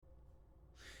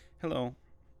Hello,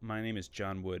 my name is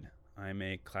John Wood. I'm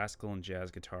a classical and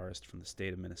jazz guitarist from the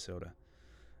state of Minnesota.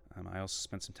 I also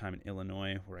spent some time in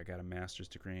Illinois where I got a master's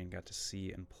degree and got to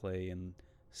see and play in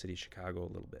the city of Chicago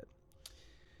a little bit.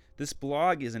 This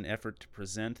blog is an effort to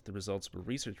present the results of a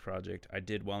research project I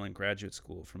did while in graduate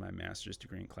school for my master's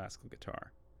degree in classical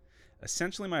guitar.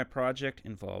 Essentially, my project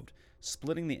involved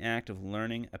splitting the act of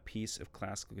learning a piece of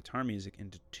classical guitar music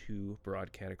into two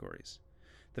broad categories.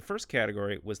 The first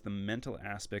category was the mental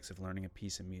aspects of learning a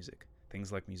piece of music,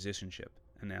 things like musicianship,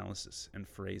 analysis, and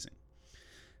phrasing.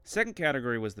 Second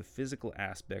category was the physical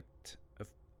aspect of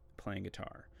playing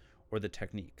guitar, or the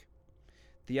technique.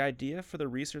 The idea for the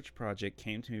research project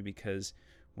came to me because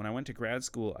when I went to grad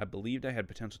school, I believed I had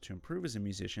potential to improve as a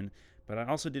musician, but I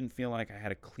also didn't feel like I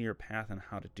had a clear path on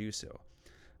how to do so.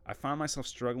 I found myself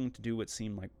struggling to do what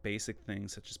seemed like basic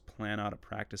things such as plan out a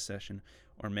practice session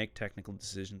or make technical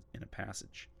decisions in a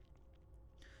passage.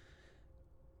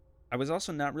 I was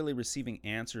also not really receiving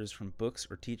answers from books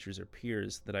or teachers or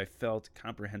peers that I felt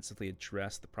comprehensively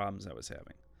addressed the problems I was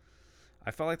having.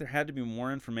 I felt like there had to be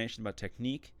more information about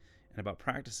technique and about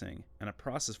practicing and a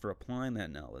process for applying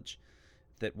that knowledge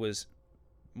that was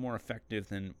more effective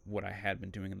than what I had been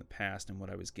doing in the past and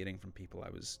what I was getting from people I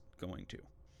was going to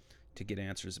get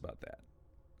answers about that.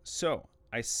 So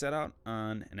I set out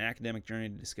on an academic journey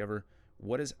to discover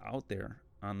what is out there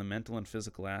on the mental and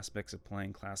physical aspects of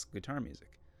playing classical guitar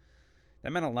music.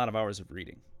 That meant a lot of hours of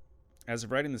reading. As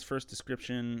of writing this first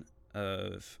description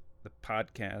of the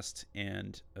podcast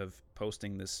and of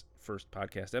posting this first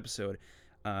podcast episode,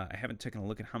 I haven't taken a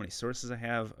look at how many sources I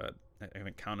have. I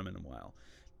haven't counted them in a while.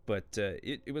 But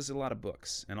it was a lot of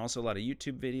books and also a lot of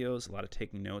YouTube videos, a lot of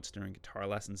taking notes during guitar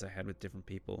lessons I had with different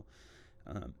people.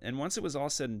 And once it was all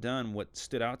said and done, what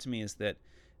stood out to me is that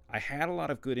I had a lot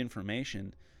of good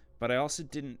information, but I also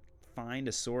didn't find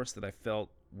a source that I felt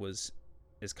was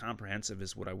as comprehensive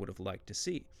as what I would have liked to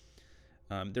see.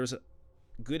 There's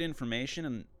good information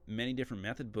in many different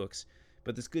method books,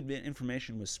 but this good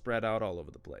information was spread out all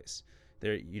over the place.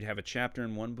 You'd have a chapter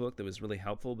in one book that was really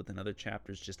helpful, but then other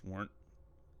chapters just weren't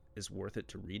as worth it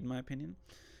to read, in my opinion.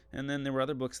 And then there were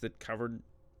other books that covered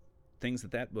things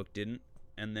that book didn't.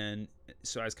 And then,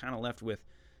 so I was kind of left with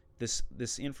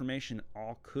this information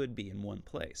all could be in one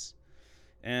place.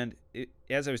 And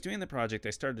as I was doing the project,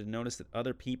 I started to notice that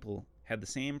other people had the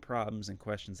same problems and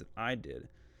questions that I did.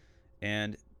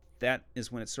 And that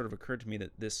is when it sort of occurred to me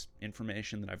that this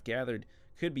information that I've gathered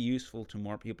could be useful to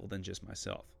more people than just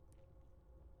myself.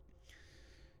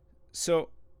 So,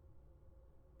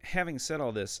 having said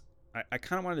all this, I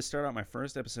kind of wanted to start out my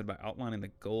first episode by outlining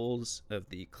the goals of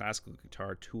the Classical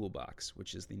Guitar Toolbox,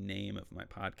 which is the name of my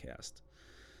podcast,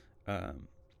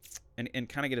 and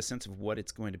kind of get a sense of what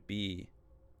it's going to be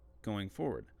going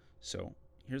forward. So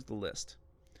here's the list.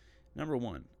 Number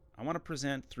 1, I want to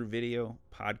present through video,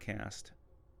 podcast,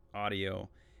 audio,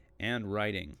 and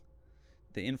writing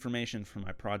the information from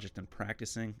my project on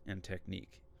practicing and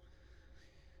technique.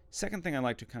 Second thing I'd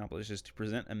like to accomplish is to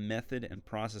present a method and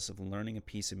process of learning a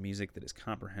piece of music that is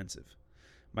comprehensive.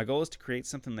 My goal is to create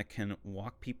something that can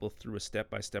walk people through a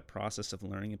step-by-step process of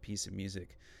learning a piece of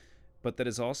music, but that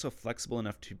is also flexible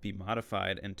enough to be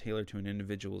modified and tailored to an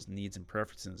individual's needs and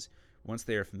preferences once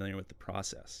they are familiar with the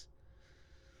process.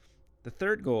 The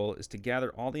third goal is to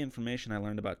gather all the information I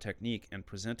learned about technique and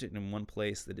present it in one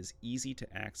place that is easy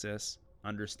to access,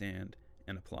 understand,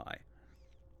 and apply.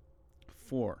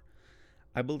 4.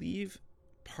 I believe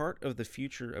part of the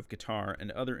future of guitar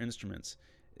and other instruments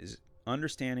is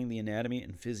understanding the anatomy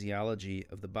and physiology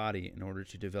of the body in order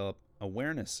to develop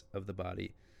awareness of the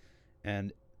body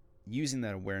and using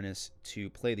that awareness to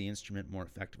play the instrument more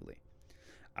effectively.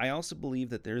 I also believe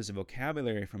that there is a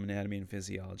vocabulary from anatomy and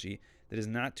physiology that is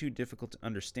not too difficult to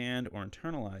understand or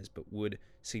internalize, but would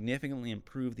significantly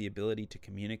improve the ability to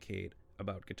communicate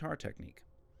about guitar technique.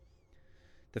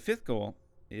 The fifth goal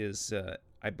is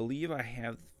I believe I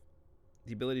have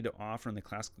the ability to offer in the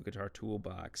Classical Guitar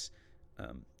Toolbox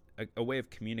a way of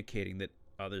communicating that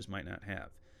others might not have.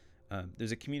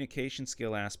 There's a communication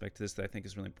skill aspect to this that I think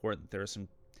is really important. There are some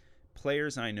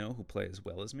players I know who play as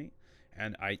well as me,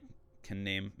 and I can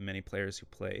name many players who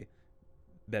play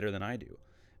better than I do.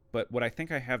 But what I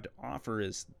think I have to offer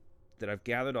is that I've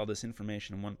gathered all this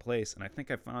information in one place, and I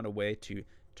think I've found a way to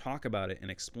talk about it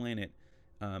and explain it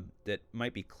that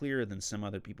might be clearer than some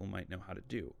other people might know how to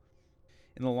do.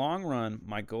 In the long run,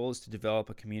 my goal is to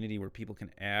develop a community where people can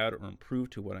add or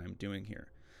improve to what I'm doing here.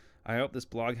 I hope this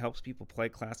blog helps people play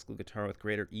classical guitar with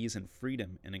greater ease and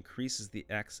freedom and increases the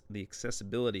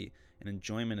accessibility and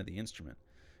enjoyment of the instrument.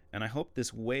 And I hope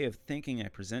this way of thinking I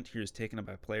present here is taken up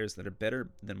by players that are better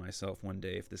than myself one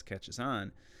day if this catches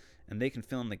on, and they can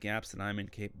fill in the gaps that I'm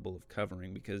incapable of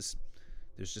covering because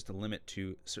there's just a limit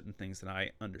to certain things that I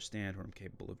understand or am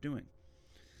capable of doing.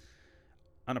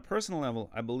 On a personal level,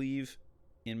 I believe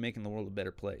in making the world a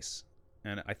better place.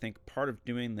 And I think part of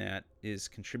doing that is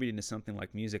contributing to something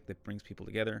like music that brings people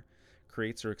together,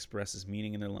 creates or expresses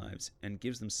meaning in their lives, and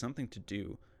gives them something to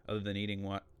do other than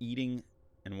eating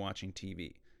and watching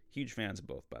TV. Huge fans of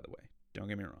both, by the way. Don't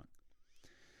get me wrong.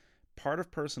 Part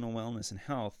of personal wellness and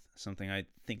health, something I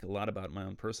think a lot about in my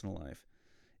own personal life,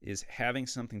 is having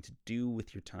something to do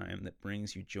with your time that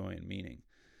brings you joy and meaning.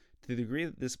 To the degree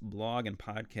that this blog and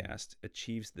podcast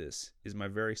achieves this is my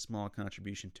very small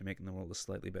contribution to making the world a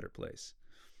slightly better place.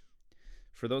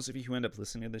 For those of you who end up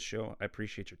listening to this show, I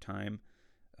appreciate your time.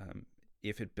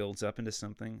 If it builds up into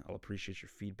something, I'll appreciate your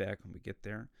feedback when we get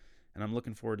there. And I'm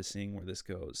looking forward to seeing where this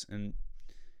goes. And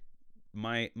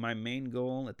my main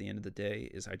goal at the end of the day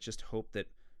is I just hope that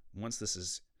once this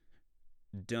is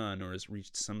done or has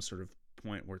reached some sort of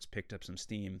point where it's picked up some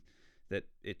steam, that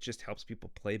it just helps people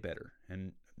play better.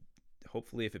 And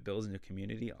hopefully if it builds into a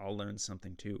community, I'll learn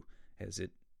something too as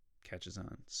it catches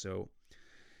on. So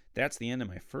that's the end of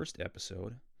my first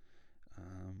episode.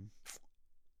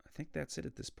 I think that's it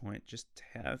at this point. Just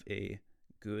have a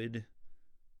good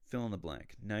fill in the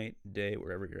blank night, day,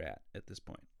 wherever you're at this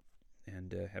point.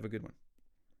 And have a good one.